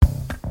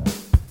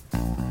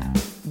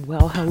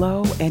Well,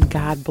 hello and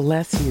God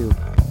bless you.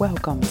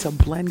 Welcome to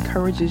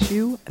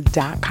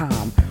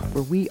BlenCouragesYou.com,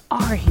 where we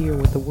are here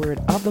with the word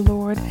of the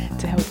Lord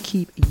to help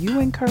keep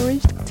you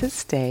encouraged to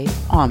stay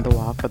on the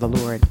wall for the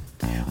Lord.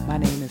 My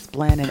name is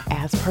Blen, and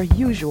as per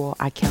usual,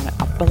 I count it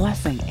a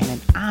blessing and an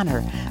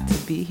honor to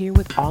be here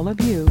with all of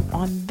you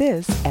on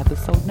this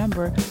episode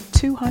number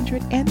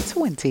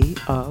 220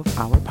 of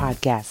our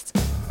podcast.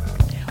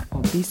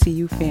 Well,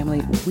 BCU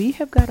family, we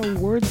have got a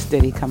word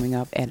study coming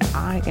up, and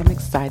I am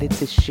excited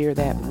to share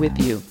that with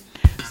you.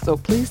 So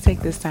please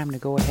take this time to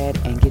go ahead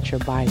and get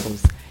your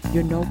Bibles,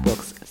 your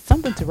notebooks,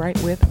 something to write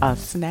with, a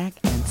snack,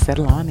 and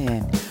settle on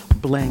in.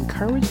 Blen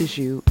Encourages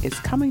You is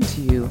coming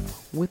to you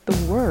with the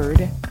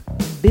word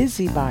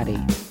busybody.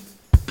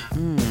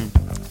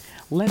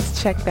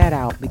 Let's check that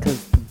out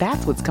because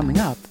that's what's coming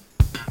up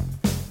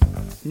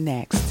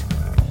next.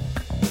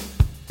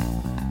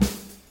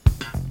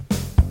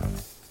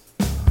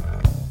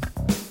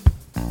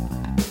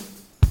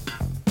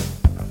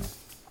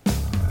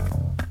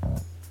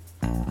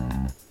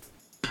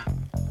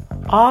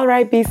 All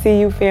right,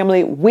 BCU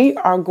family, we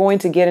are going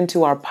to get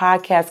into our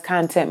podcast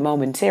content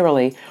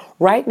momentarily.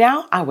 Right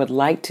now, I would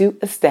like to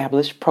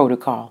establish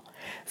protocol.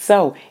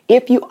 So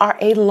if you are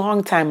a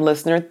longtime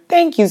listener,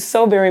 thank you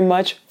so very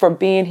much for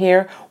being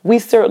here. We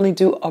certainly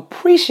do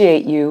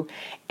appreciate you.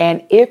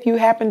 And if you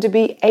happen to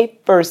be a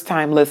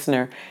first-time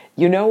listener,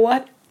 you know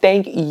what?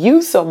 Thank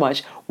you so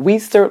much. We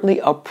certainly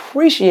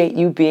appreciate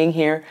you being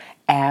here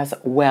as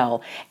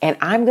well. And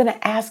I'm going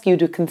to ask you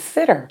to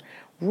consider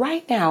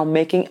right now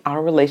making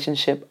our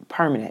relationship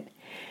permanent.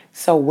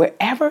 So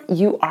wherever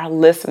you are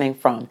listening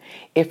from,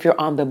 if you're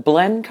on the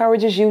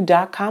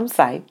BlenCouragesYou.com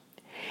site,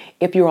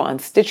 if you're on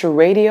Stitcher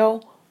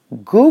Radio,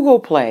 Google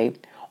Play,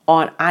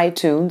 on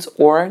iTunes,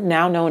 or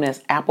now known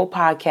as Apple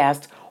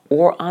Podcasts,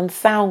 or on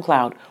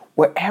SoundCloud,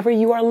 wherever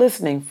you are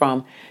listening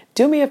from,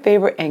 do me a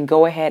favor and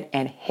go ahead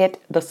and hit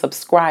the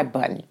subscribe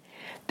button.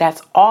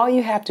 That's all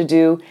you have to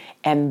do,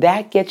 and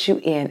that gets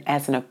you in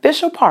as an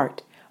official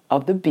part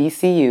of the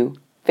BCU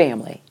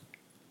family.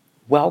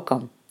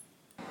 Welcome.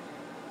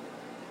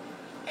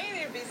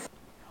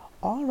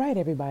 All right,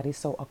 everybody.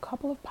 So a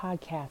couple of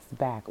podcasts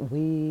back,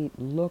 we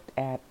looked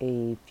at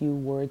a few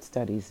word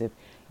studies. If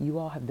you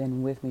all have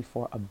been with me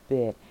for a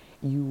bit,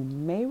 you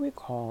may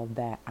recall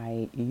that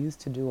I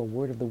used to do a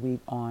word of the week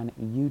on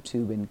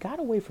YouTube and got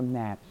away from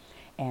that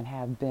and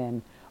have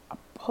been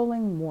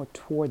pulling more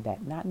toward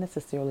that, not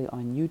necessarily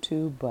on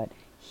YouTube, but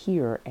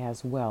here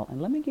as well.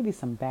 And let me give you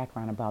some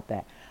background about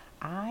that.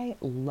 I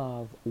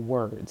love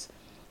words.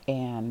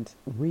 And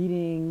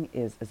reading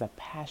is a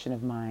passion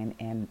of mine,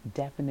 and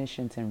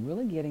definitions and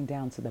really getting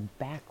down to the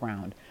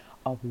background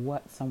of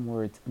what some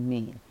words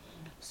mean.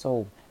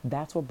 So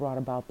that's what brought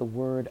about the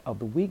word of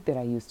the week that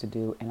I used to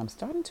do. And I'm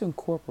starting to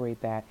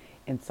incorporate that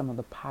in some of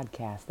the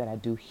podcasts that I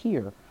do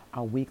here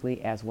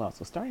weekly as well.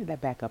 So started that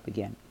back up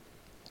again.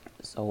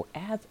 So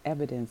as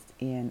evidenced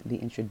in the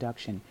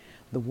introduction,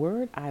 the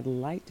word I'd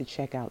like to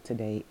check out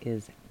today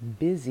is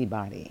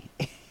busybody.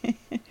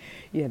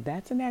 Yeah,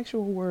 that's an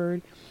actual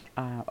word.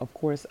 Of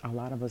course, a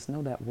lot of us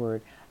know that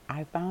word.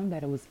 I found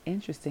that it was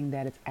interesting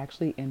that it's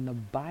actually in the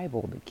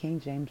Bible, the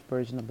King James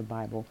Version of the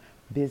Bible,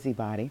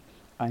 busybody.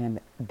 And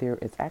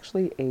it's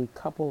actually a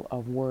couple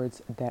of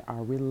words that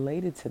are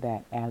related to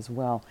that as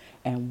well.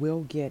 And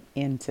we'll get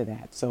into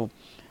that. So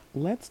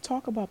let's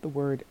talk about the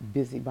word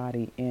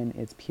busybody in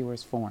its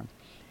purest form.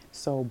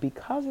 So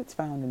because it's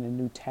found in the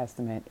New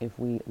Testament, if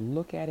we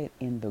look at it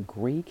in the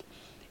Greek,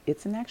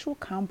 it's an actual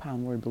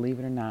compound word, believe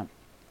it or not.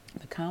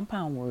 The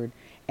compound word,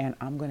 and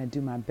I'm going to do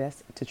my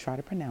best to try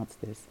to pronounce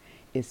this,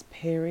 is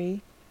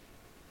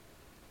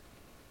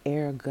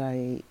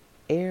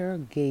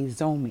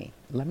peri-ergazomi.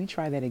 Let me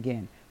try that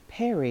again.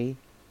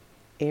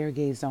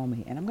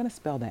 Peri-ergazomi. And I'm going to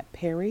spell that.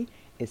 Peri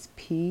is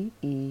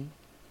P-E-R-I.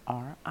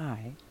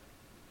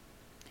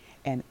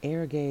 And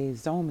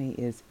ergazomi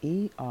is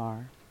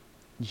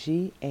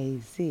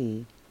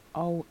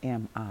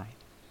E-R-G-A-Z-O-M-I.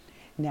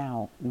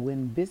 Now,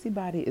 when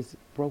busybody is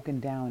broken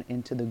down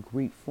into the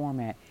Greek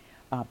format,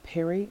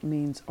 peri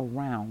means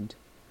around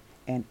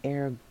and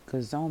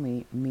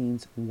ergozomi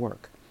means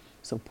work.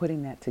 So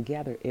putting that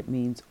together, it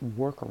means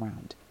work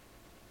around.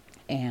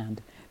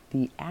 And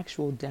the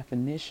actual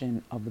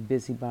definition of the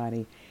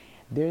busybody,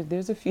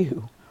 there's a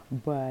few,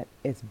 but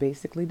it's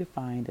basically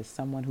defined as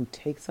someone who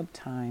takes up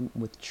time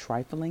with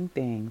trifling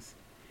things.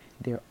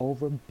 They're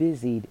over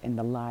busied in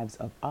the lives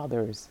of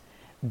others.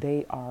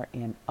 They are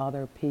in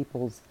other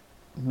people's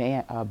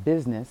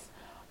business.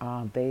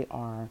 They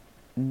are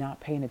not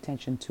paying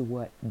attention to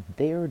what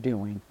they're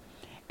doing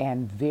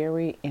and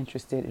very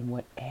interested in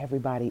what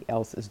everybody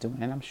else is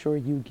doing. And I'm sure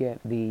you get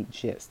the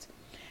gist.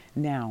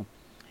 Now,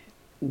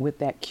 with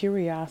that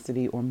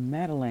curiosity or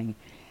meddling,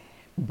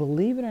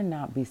 believe it or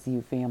not,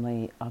 BCU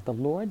family, the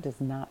Lord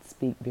does not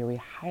speak very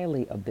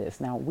highly of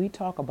this. Now, we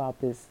talk about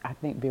this, I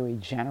think, very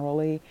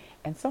generally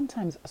and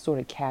sometimes sort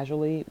of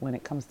casually when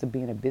it comes to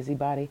being a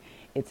busybody.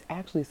 It's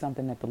actually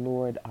something that the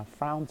Lord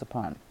frowns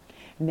upon.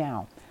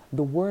 Now,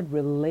 the word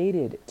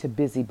related to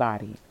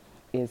busybody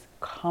is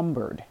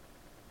cumbered.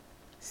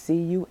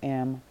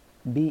 Cumbered,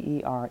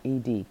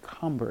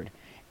 cumbered.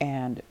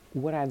 And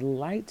what I'd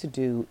like to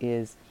do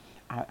is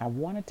I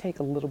want to take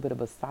a little bit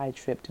of a side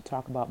trip to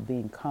talk about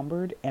being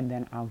cumbered, and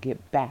then I'll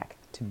get back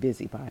to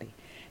busybody.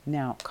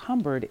 Now,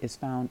 cumbered is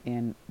found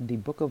in the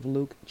book of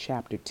Luke,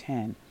 chapter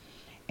 10.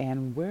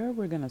 And where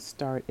we're going to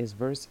start is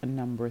verse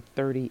number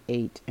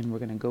 38, and we're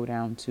going to go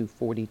down to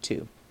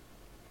 42.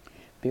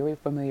 Very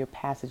familiar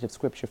passage of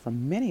scripture for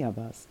many of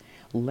us.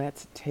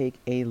 Let's take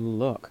a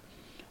look.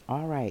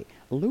 All right,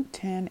 Luke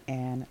 10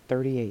 and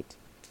 38.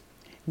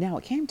 Now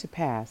it came to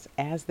pass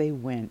as they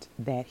went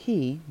that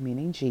he,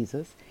 meaning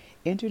Jesus,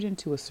 entered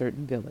into a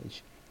certain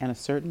village, and a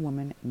certain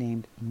woman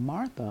named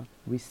Martha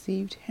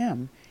received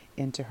him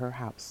into her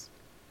house.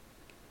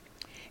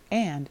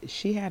 And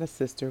she had a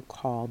sister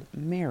called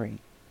Mary,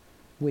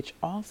 which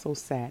also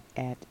sat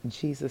at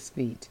Jesus'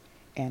 feet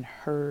and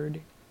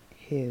heard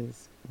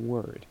his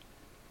word.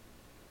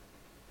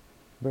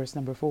 Verse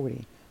number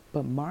 40.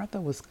 But Martha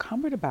was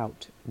cumbered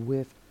about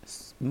with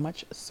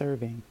much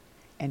serving,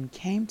 and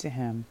came to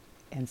him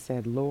and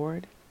said,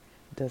 Lord,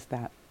 dost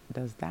thou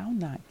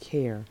not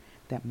care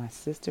that my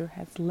sister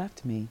has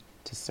left me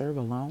to serve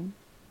alone?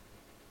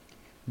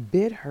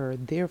 Bid her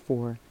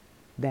therefore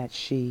that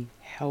she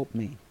help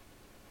me.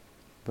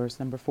 Verse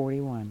number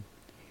 41.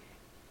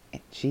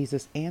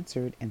 Jesus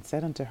answered and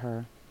said unto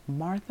her,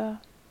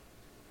 Martha,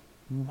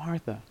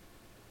 Martha,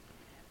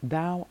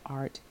 thou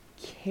art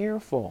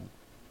careful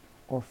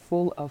or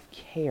full of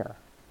care,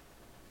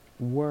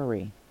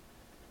 worry,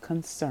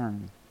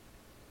 concern,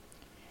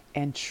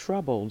 and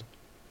troubled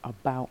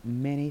about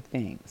many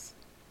things.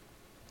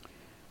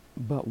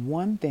 But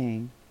one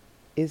thing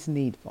is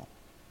needful,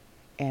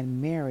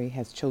 and Mary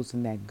has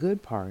chosen that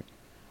good part,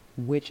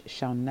 which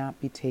shall not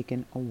be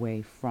taken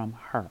away from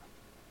her.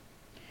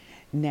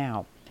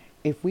 Now,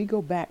 if we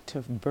go back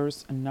to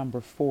verse number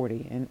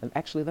 40, and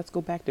actually let's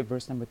go back to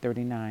verse number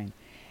 39.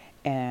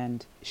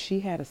 And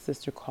she had a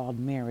sister called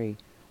Mary,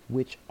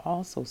 which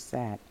also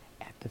sat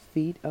at the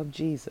feet of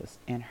Jesus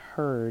and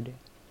heard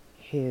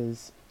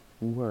his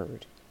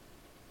word.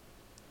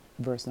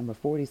 Verse number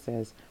 40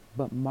 says,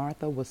 but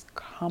Martha was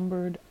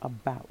cumbered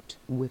about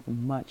with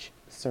much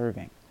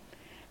serving.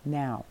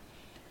 Now,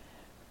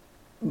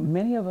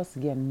 many of us,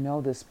 again,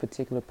 know this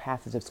particular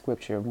passage of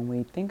scripture. When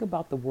we think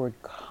about the word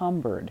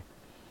cumbered,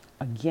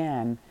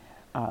 again,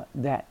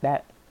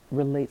 that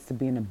relates to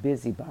being a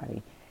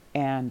busybody.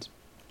 And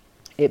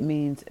it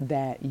means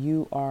that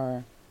you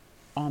are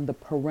on the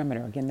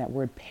perimeter. Again, that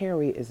word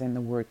peri is in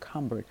the word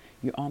cumbered.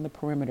 You're on the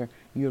perimeter.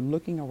 You're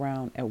looking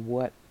around at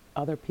what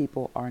other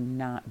people are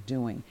not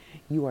doing.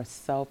 You are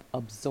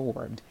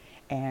self-absorbed,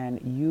 and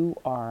you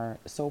are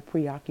so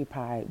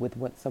preoccupied with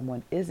what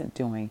someone isn't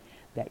doing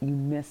that you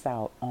miss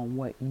out on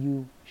what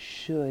you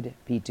should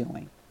be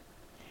doing.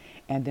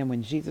 And then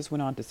when Jesus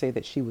went on to say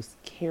that she was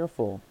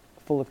careful,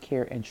 full of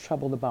care, and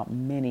troubled about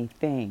many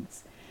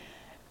things,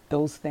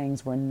 those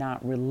things were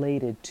not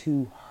related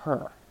to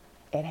her.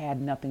 It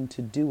had nothing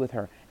to do with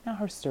her. Now,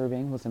 her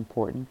serving was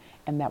important,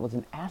 and that was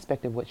an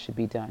aspect of what should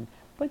be done.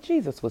 But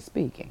Jesus was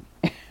speaking.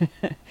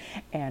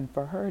 And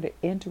for her to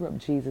interrupt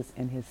Jesus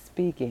in his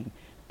speaking,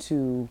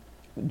 to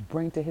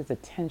bring to his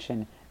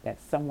attention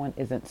that someone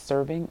isn't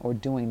serving or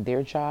doing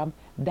their job,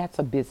 that's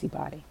a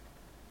busybody,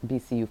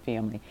 BCU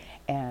family.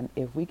 And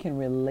if we can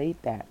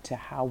relate that to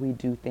how we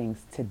do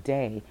things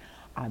today,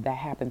 that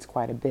happens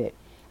quite a bit,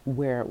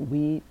 where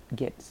we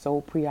get so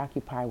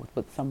preoccupied with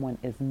what someone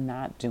is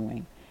not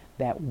doing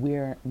that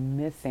we're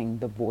missing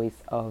the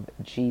voice of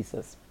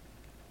Jesus.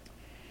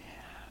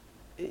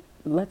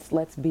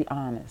 Let's be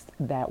honest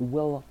that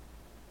we'll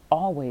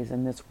always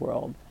in this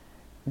world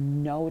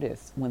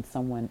notice when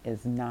someone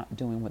is not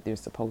doing what they're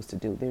supposed to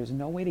do. There's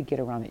no way to get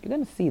around it. You're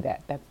going to see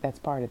that. That's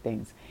part of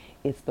things.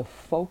 It's the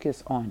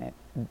focus on it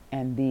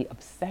and the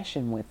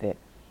obsession with it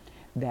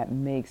that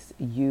makes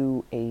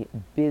you a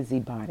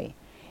busybody.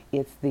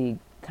 It's the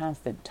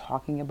constant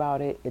talking about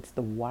it. It's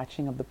the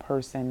watching of the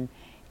person.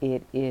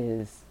 It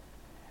is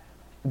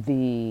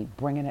the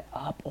bringing it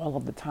up all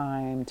of the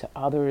time to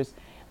others.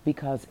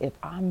 Because if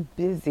I'm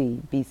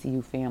busy,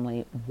 BCU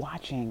family,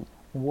 watching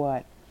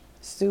what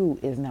Sue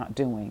is not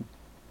doing,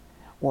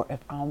 or if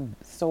I'm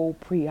so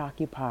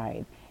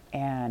preoccupied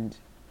and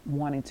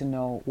wanting to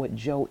know what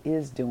Joe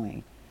is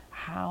doing,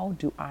 how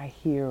do I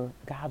hear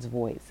God's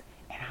voice?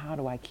 And how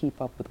do I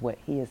keep up with what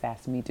he has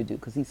asked me to do?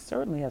 Because he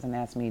certainly hasn't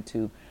asked me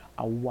to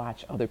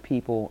watch other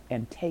people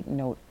and take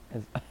note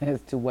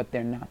as to what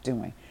they're not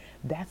doing.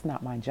 That's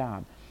not my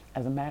job.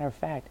 As a matter of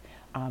fact,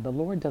 the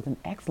Lord does an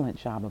excellent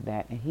job of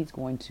that, and he's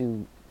going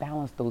to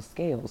balance those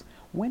scales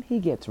when he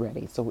gets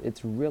ready. So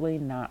it's really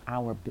not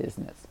our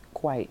business,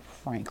 quite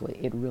frankly.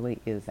 It really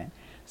isn't.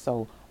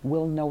 So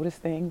we'll notice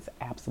things,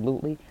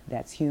 absolutely.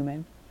 That's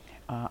human.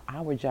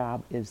 Our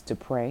job is to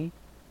pray,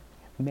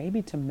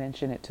 maybe to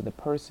mention it to the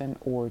person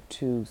or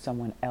to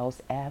someone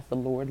else as the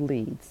Lord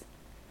leads.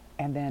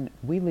 And then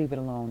we leave it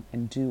alone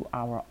and do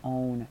our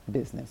own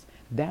business.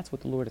 That's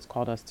what the Lord has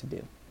called us to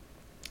do.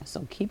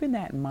 So keeping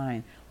that in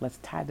mind, let's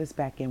tie this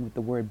back in with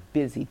the word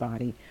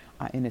busybody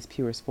in its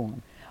purest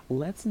form.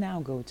 let's now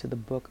go to the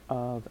book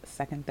of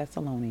Second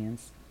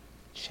Thessalonians,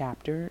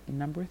 chapter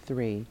number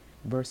 3,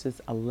 verses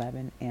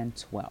 11 and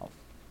 12.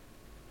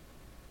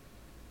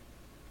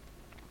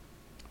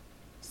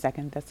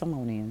 Second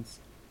Thessalonians,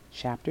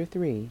 chapter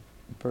 3,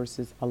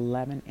 verses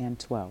 11 and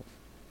 12.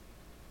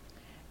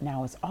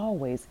 Now, as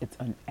always, it's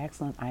an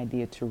excellent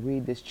idea to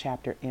read this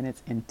chapter in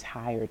its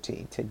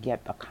entirety to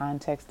get the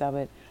context of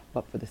it.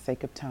 But for the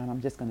sake of time,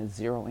 I'm just going to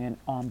zero in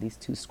on these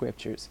two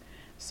scriptures.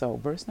 So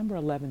verse number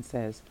 11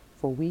 says,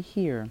 "For we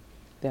hear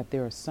that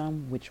there are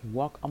some which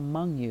walk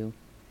among you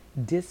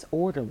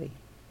disorderly,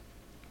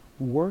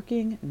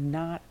 working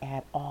not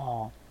at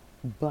all,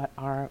 but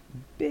are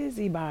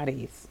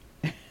busybodies."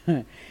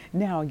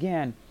 Now,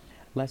 again,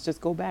 let's just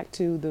go back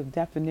to the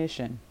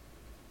definition.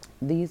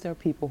 These are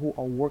people who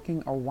are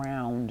working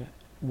around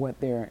what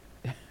they're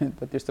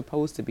what they're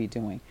supposed to be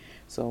doing.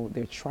 So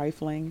they're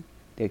trifling,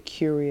 they're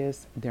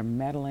curious, they're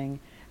meddling,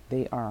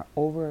 they are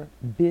over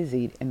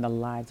busied in the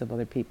lives of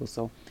other people.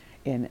 So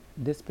in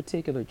this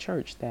particular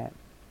church that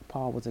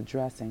Paul was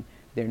addressing,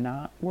 they're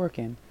not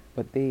working,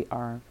 but they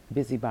are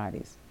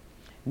busybodies.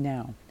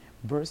 Now,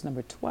 verse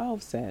number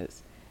 12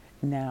 says,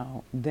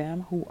 "Now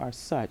them who are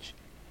such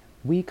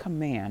we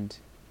command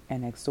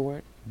and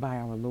exhort by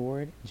our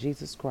Lord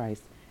Jesus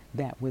Christ,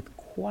 that with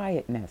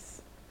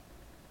quietness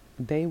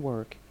they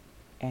work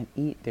and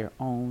eat their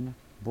own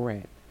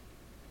bread."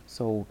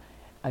 So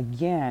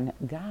again,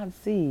 God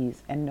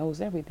sees and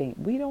knows everything.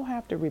 We don't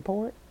have to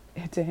report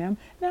it to him.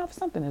 Now, if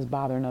something is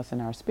bothering us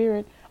in our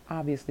spirit,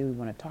 obviously we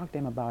want to talk to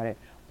him about it,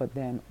 but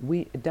then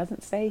it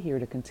doesn't say here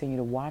to continue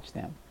to watch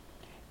them.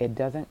 It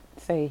doesn't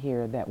say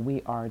here that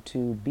we are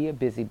to be a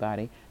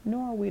busybody,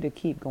 nor are we to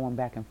keep going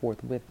back and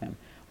forth with them.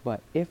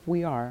 But if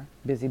we are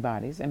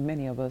busybodies, and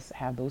many of us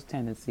have those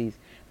tendencies,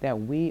 that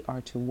we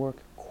are to work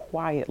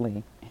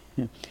quietly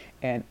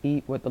and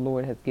eat what the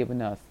Lord has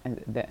given us.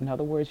 And that, in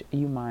other words,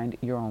 you mind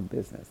your own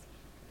business.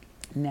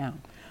 Now,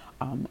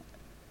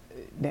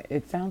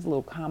 it sounds a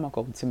little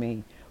comical to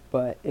me,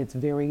 but it's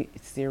very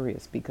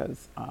serious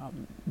because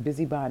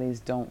busybodies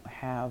don't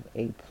have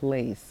a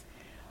place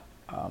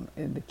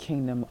in the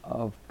kingdom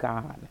of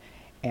God.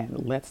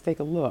 And let's take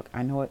a look.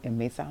 I know it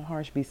may sound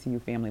harsh, BCU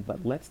family,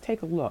 but let's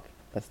take a look.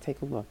 Let's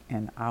take a look,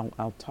 and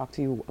I'll talk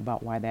to you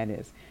about why that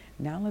is.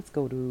 Now let's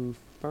go to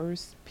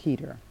 1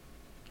 Peter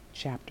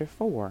chapter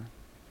 4.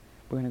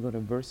 We're going to go to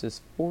verses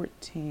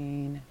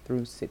 14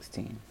 through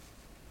 16.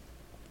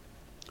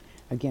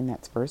 Again,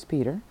 that's 1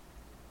 Peter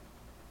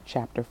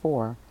chapter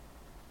 4,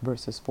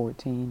 verses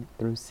 14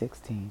 through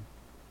 16.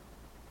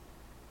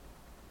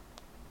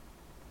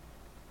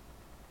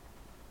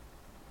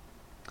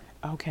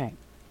 Okay,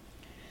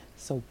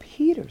 so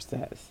Peter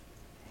says,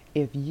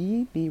 "If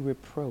ye be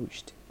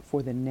reproached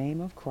for the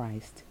name of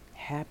Christ,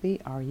 happy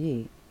are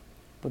ye,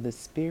 for the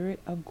Spirit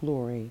of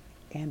glory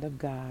and of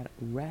God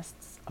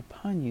rests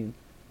upon you.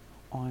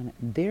 On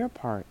their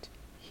part,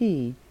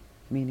 he,"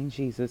 meaning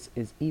Jesus,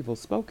 "is evil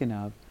spoken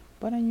of,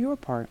 but on your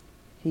part,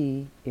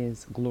 he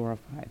is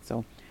glorified."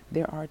 So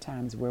there are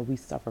times where we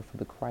suffer for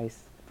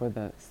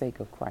the sake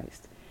of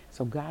Christ.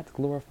 So God's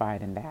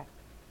glorified in that.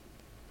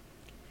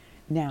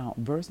 Now,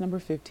 verse number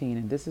 15,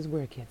 and this is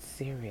where it gets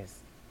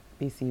serious,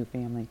 BCU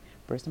family.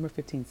 Verse number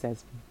 15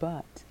 says,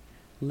 "But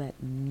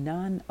let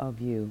none of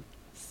you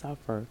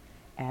suffer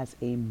as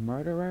a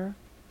murderer,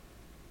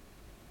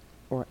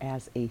 or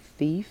as a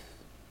thief,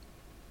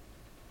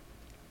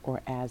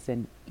 or as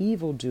an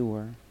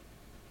evildoer,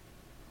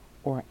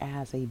 or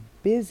as a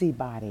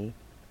busybody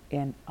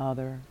in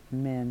other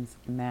men's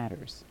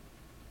matters."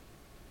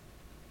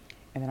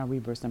 And then I'll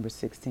read verse number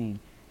 16.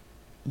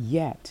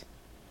 "Yet,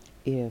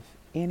 if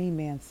any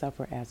man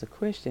suffer as a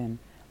Christian,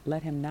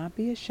 let him not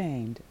be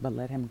ashamed, but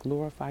let him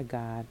glorify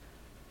God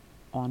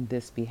on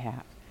this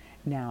behalf."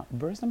 Now,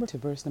 verse number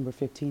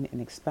 15,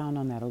 and expound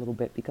on that a little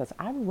bit, because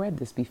I've read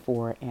this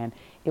before, and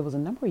it was a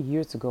number of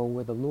years ago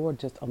where the Lord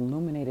just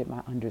illuminated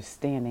my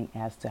understanding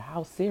as to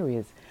how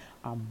serious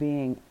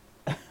being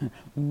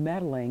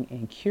meddling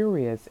and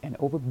curious and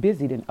over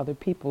busied in other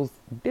people's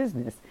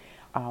business,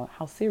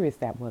 how serious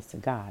that was to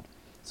God.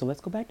 So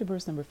let's go back to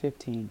verse number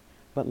 15.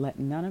 "But let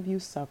none of you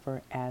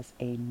suffer as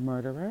a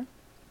murderer,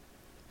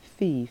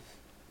 thief,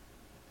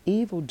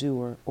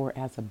 evildoer, or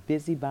as a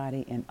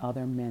busybody in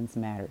other men's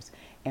matters."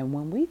 And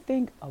when we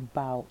think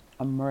about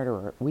a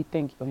murderer, we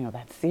think,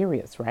 that's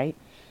serious, right?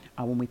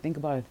 When we think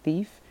about a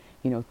thief,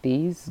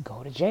 thieves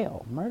go to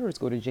jail, murderers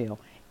go to jail,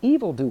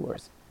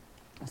 evildoers.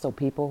 So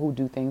people who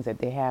do things that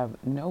they have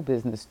no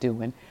business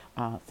doing,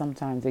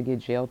 sometimes they get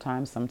jail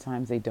time,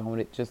 sometimes they don't.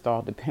 It just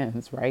all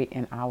depends, right,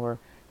 in our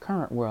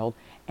current world.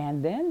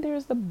 And then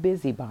there's the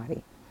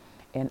busybody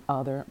in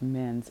other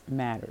men's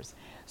matters.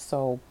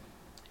 So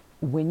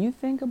when you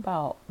think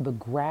about the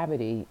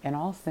gravity, and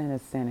all sin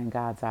is sin in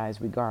God's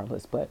eyes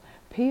regardless, but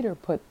Peter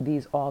put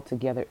these all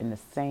together in the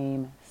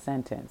same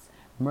sentence: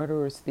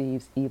 murderers,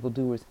 thieves,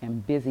 evildoers,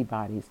 and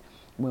busybodies.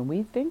 When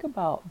we think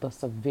about the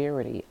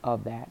severity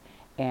of that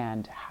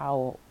and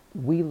how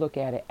we look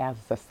at it as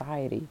a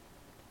society,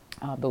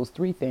 those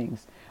three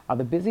things,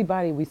 the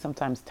busybody we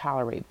sometimes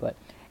tolerate, but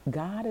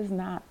God is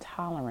not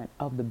tolerant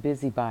of the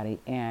busybody.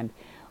 And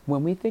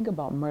when we think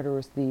about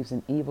murderers, thieves,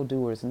 and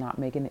evildoers not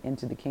making it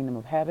into the kingdom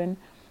of heaven,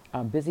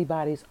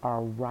 busybodies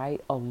are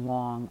right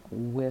along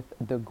with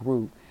the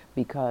group.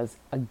 Because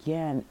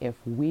again, if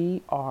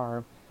we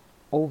are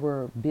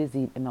over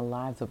busied in the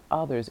lives of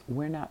others,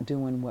 we're not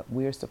doing what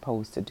we're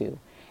supposed to do.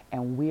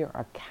 And we are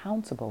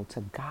accountable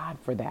to God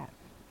for that.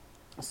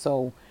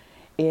 So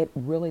it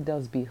really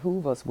does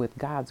behoove us, with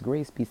God's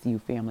grace,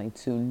 BCU family,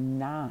 to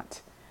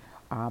not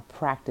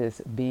practice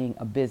being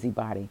a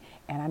busybody.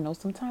 And I know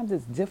sometimes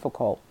it's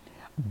difficult,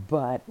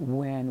 but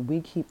when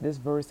we keep this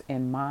verse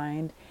in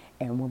mind,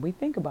 and when we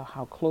think about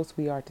how close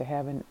we are to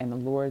heaven and the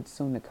Lord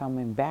soon to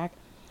coming back,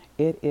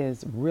 it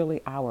is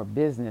really our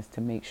business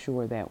to make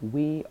sure that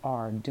we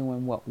are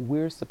doing what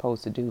we're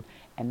supposed to do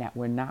and that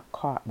we're not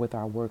caught with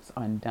our works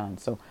undone.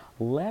 So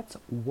let's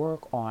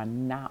work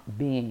on not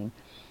being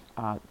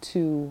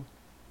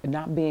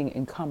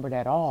encumbered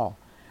at all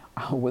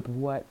with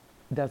what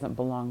doesn't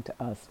belong to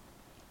us.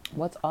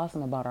 What's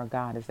awesome about our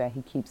God is that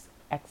He keeps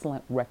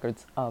excellent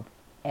records of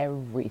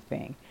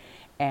everything.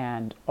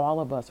 And all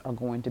of us are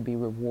going to be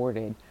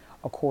rewarded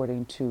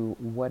according to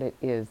what it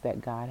is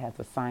that God has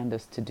assigned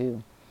us to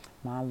do.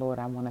 My Lord,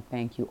 I want to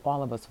thank you.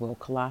 All of us will.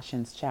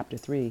 Colossians chapter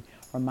 3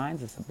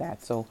 reminds us of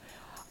that. So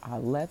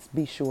let's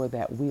be sure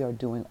that we are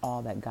doing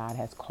all that God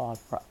has called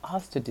for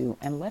us to do,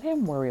 and let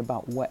Him worry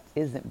about what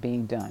isn't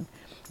being done.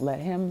 Let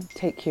Him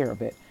take care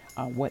of it,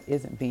 what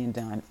isn't being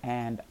done.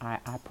 And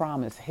I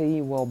promise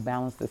He will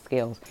balance the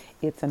scales.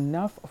 It's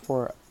enough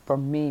for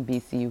me,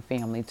 BCU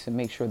family, to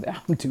make sure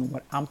that I'm doing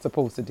what I'm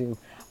supposed to do.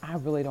 I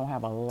really don't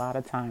have a lot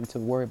of time to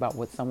worry about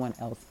what someone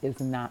else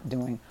is not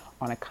doing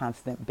on a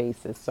constant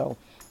basis. So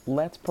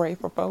let's pray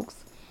for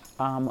folks.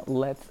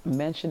 Let's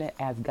mention it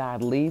as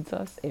God leads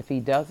us. If He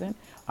doesn't,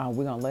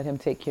 we're going to let Him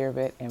take care of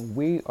it, and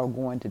we are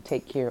going to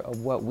take care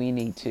of what we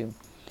need to.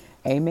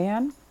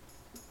 Amen.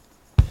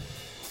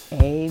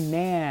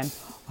 Amen.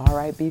 All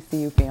right,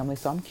 BCU family.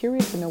 So I'm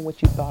curious to know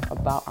what you thought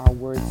about our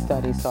word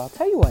study. So I'll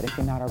tell you what, if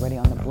you're not already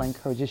on the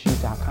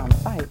BlankEncouragesYou.com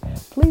site,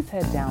 please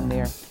head down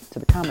there to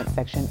the comment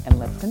section and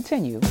let's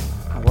continue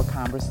our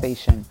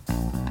conversation.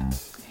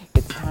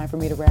 It's time for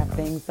me to wrap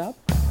things up,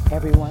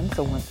 everyone.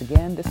 So once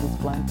again, this is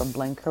Glenn from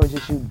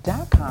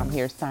BlankEncouragesYou.com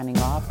here signing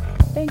off.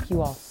 Thank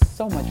you all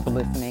so much for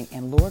listening.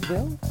 And Lord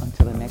will,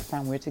 until the next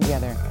time we're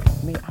together,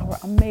 may our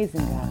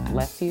amazing God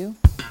bless you,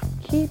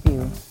 keep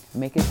you,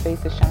 make His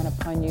face to shine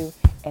upon you,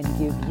 and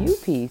give you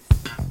peace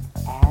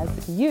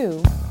as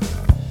you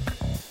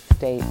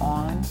stay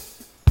on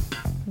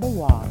the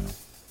walk.